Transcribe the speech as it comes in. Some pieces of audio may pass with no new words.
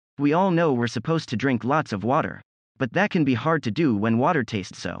We all know we're supposed to drink lots of water. But that can be hard to do when water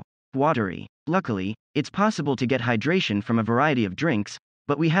tastes so watery. Luckily, it's possible to get hydration from a variety of drinks,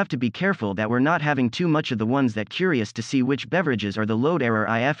 but we have to be careful that we're not having too much of the ones thatCurious to see which beverages are the load error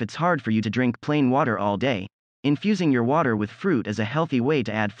if it's hard for you to drink plain water all day. Infusing your water with fruit is a healthy way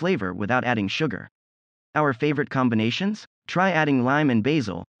to add flavor without adding sugar. Our favorite combinations? Try adding lime and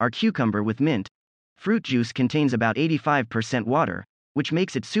basil, or cucumber with mint. Fruit juice contains about 85% water, which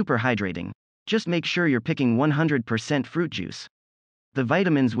makes it super hydrating. Just make sure you're picking 100% fruit juice. The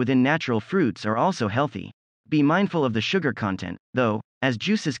vitamins within natural fruits are also healthy. Be mindful of the sugar content, though, as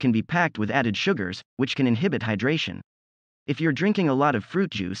juices can be packed with added sugars, which can inhibit hydration. If you're drinking a lot of fruit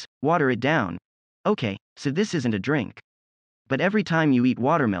juice, water it down. Okay, so this isn't a drink. But every time you eat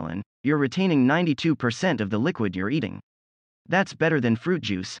watermelon, you're retaining 92% of the liquid you're eating. That's better than fruit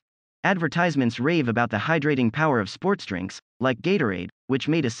juice. Advertisements rave about the hydrating power of sports drinks, like Gatorade, which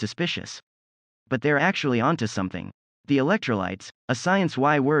made us suspicious. But they're actually onto something. The electrolytes, a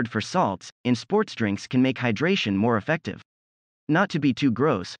science-y word for salts, in sports drinks can make hydration more effective. Not to be too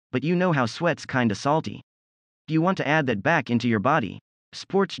gross, but you know how sweat's kinda salty. You want to add that back into your body.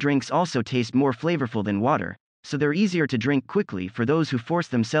 Sports drinks also taste more flavorful than water, so they're easier to drink quickly for those who force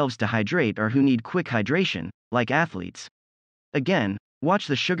themselves to hydrate or who need quick hydration, like athletes. Again, watch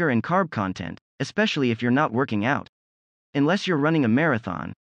the sugar and carb content, especially if you're not working out. Unless you're running a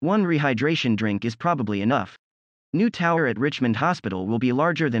marathon, one rehydration drink is probably enough. New tower at Richmond Hospital will be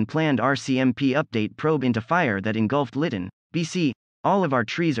larger than planned. RCMP update: probe into fire that engulfed Lytton, BC. All of our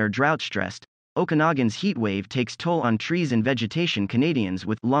trees are drought stressed. Okanagan's heat wave takes toll on trees and vegetation. Canadians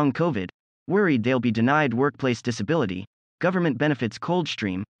with long COVID worried they'll be denied workplace disability. Government benefits.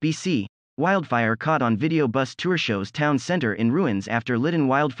 Coldstream, BC. Wildfire caught on video. Bus tour shows town center in ruins after Lytton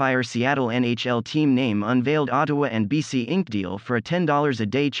wildfire. Seattle NHL team name unveiled. Ottawa and BC ink deal for a $10 a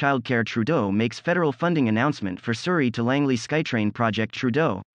day childcare. Trudeau makes federal funding announcement for Surrey to Langley SkyTrain project.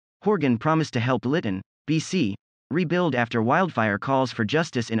 Trudeau. Horgan promised to help Lytton, BC, rebuild after wildfire. Calls for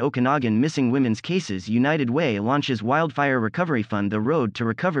justice in Okanagan missing women's cases. United Way launches wildfire recovery fund. The road to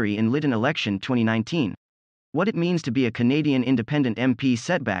recovery in Lytton election 2019. What it means to be a Canadian independent MP.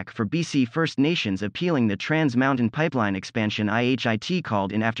 Setback for BC First Nations appealing the Trans Mountain Pipeline expansion. IHIT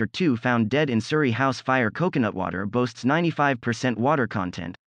called in after 2 found dead in Surrey house fire. Coconut water boasts 95% water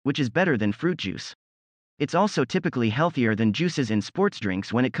content, which is better than fruit juice. It's also typically healthier than juices in sports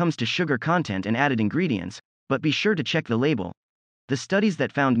drinks when it comes to sugar content and added ingredients, but be sure to check the label. The studies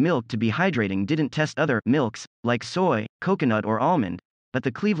that found milk to be hydrating didn't test other milks, like soy, coconut, or almond, but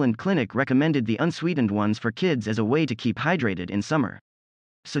the Cleveland Clinic recommended the unsweetened ones for kids as a way to keep hydrated in summer.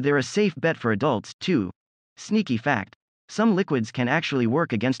 So they're a safe bet for adults, too. Sneaky fact: some liquids can actually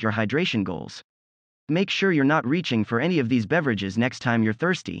work against your hydration goals. Make sure you're not reaching for any of these beverages next time you're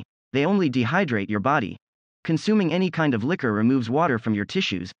thirsty. They only dehydrate your body. Consuming any kind of liquor removes water from your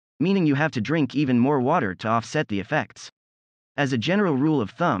tissues, meaning you have to drink even more water to offset the effects. As a general rule of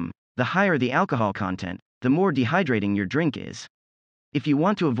thumb, the higher the alcohol content, the more dehydrating your drink is. If you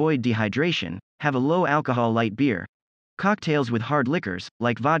want to avoid dehydration, have a low-alcohol light beer. Cocktails with hard liquors,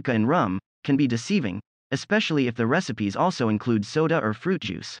 like vodka and rum, can be deceiving, especially if the recipes also include soda or fruit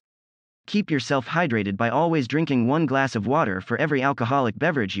juice. Keep yourself hydrated by always drinking 1 glass of water for every alcoholic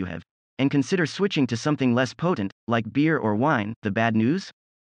beverage you have, and consider switching to something less potent, like beer or wine. The bad news?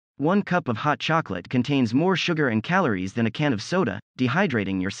 1 cup of hot chocolate contains more sugar and calories than a can of soda,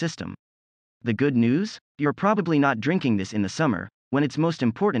 dehydrating your system. The good news? You're probably not drinking this in the summer, when it's most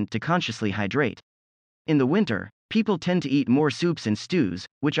important to consciously hydrate. In the winter, people tend to eat more soups and stews,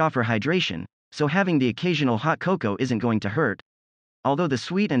 which offer hydration, so having the occasional hot cocoa isn't going to hurt. Although the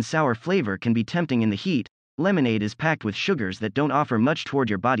sweet and sour flavor can be tempting in the heat, lemonade is packed with sugars that don't offer much toward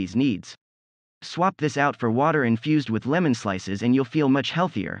your body's needs. Swap this out for water infused with lemon slices and you'll feel much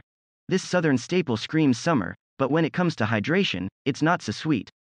healthier. This southern staple screams summer, but when it comes to hydration, it's not so sweet.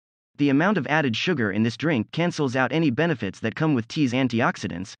 The amount of added sugar in this drink cancels out any benefits that come with tea's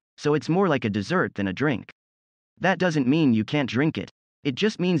antioxidants, so it's more like a dessert than a drink. That doesn't mean you can't drink it. It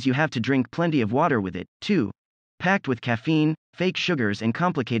just means you have to drink plenty of water with it, too. Packed with caffeine, fake sugars, and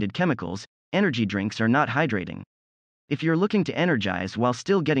complicated chemicals, energy drinks are not hydrating. If you're looking to energize while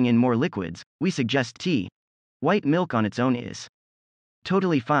still getting in more liquids, we suggest tea. White milk on its own is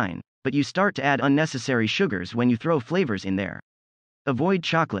totally fine, but you start to add unnecessary sugars when you throw flavors in there. Avoid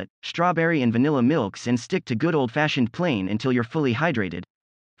chocolate, strawberry, and vanilla milks and stick to good old-fashioned plain until you're fully hydrated.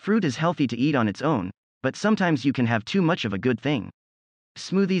 Fruit is healthy to eat on its own, but sometimes you can have too much of a good thing.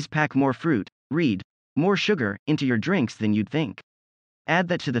 Smoothies pack more fruit, more sugar, into your drinks than you'd think. Add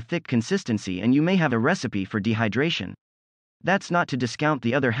that to the thick consistency and you may have a recipe for dehydration. That's not to discount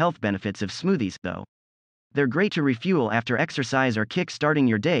the other health benefits of smoothies, though. They're great to refuel after exercise or kick starting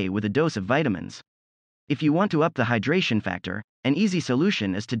your day with a dose of vitamins. If you want to up the hydration factor, an easy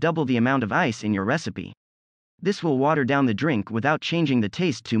solution is to double the amount of ice in your recipe. This will water down the drink without changing the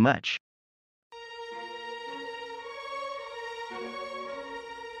taste too much.